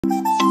We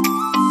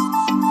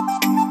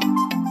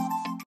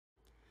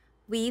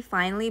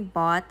finally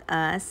bought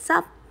a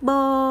sup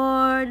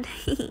board.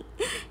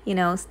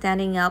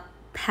 Standing up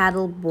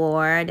paddle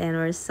board, and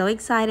we're so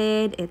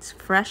excited. It's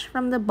fresh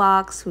from the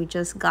box. We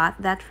just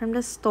got that from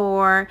the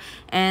store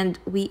and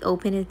we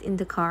opened it in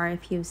the car.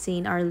 If you've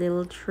seen our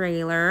little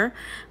trailer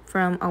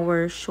from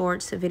our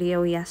shorts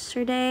video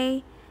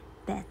yesterday,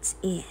 that's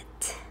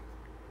it.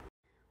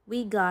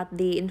 We got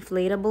the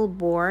inflatable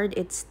board.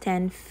 It's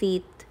 10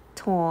 feet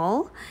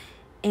tall,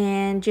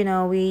 and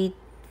we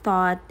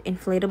thought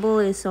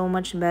inflatable is so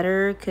much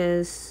better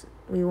because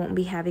we won't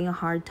be having a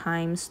hard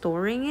time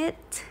storing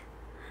it.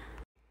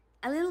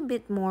 A little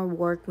bit more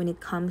work when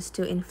it comes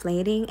to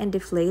inflating and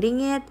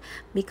deflating it,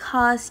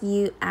 because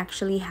you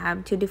actually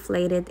have to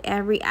deflate it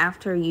every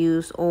after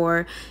use,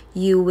 or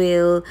you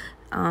will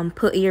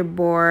put your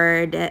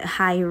board at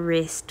high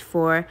risk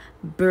for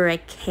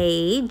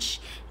breakage.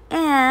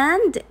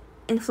 And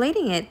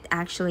inflating it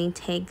actually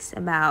takes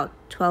about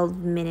 12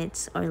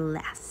 minutes or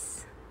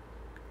less.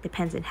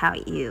 Depends on how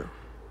you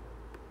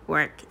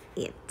work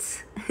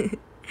it.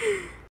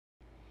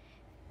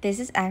 This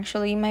is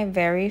actually my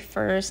very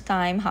first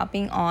time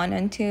hopping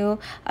onto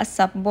a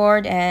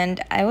supboard,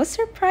 and I was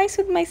surprised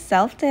with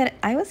myself that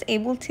I was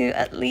able to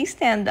at least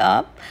stand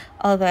up,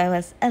 although I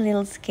was a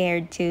little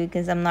scared too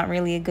because I'm not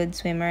really a good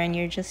swimmer, and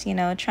you're just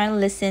trying to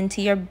listen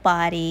to your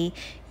body.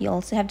 You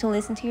also have to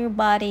listen to your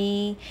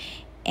body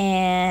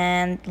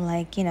and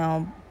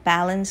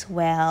balance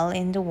well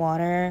in the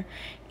water.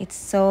 It's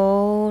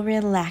so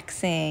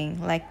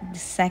relaxing. Like the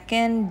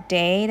second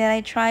day that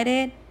I tried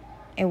it,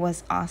 it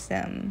was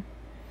awesome.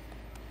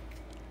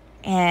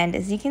 And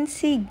as you can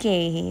see,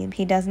 Gabe,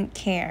 he doesn't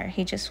care.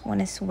 He just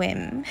want to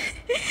swim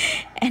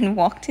and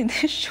walk to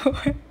the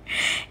shore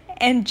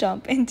and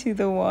jump into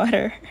the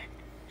water.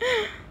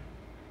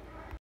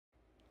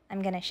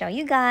 I'm gonna show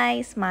you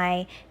guys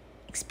my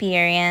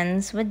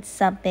experience with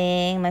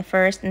supping, my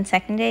first and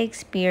second day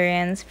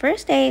experience.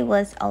 First day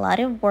was a lot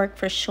of work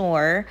for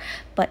sure,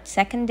 but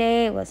second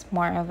day was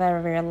more of a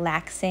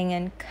relaxing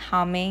and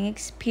calming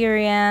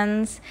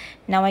experience.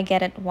 Now I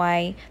get it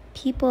why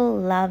people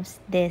loves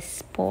this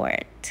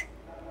sport.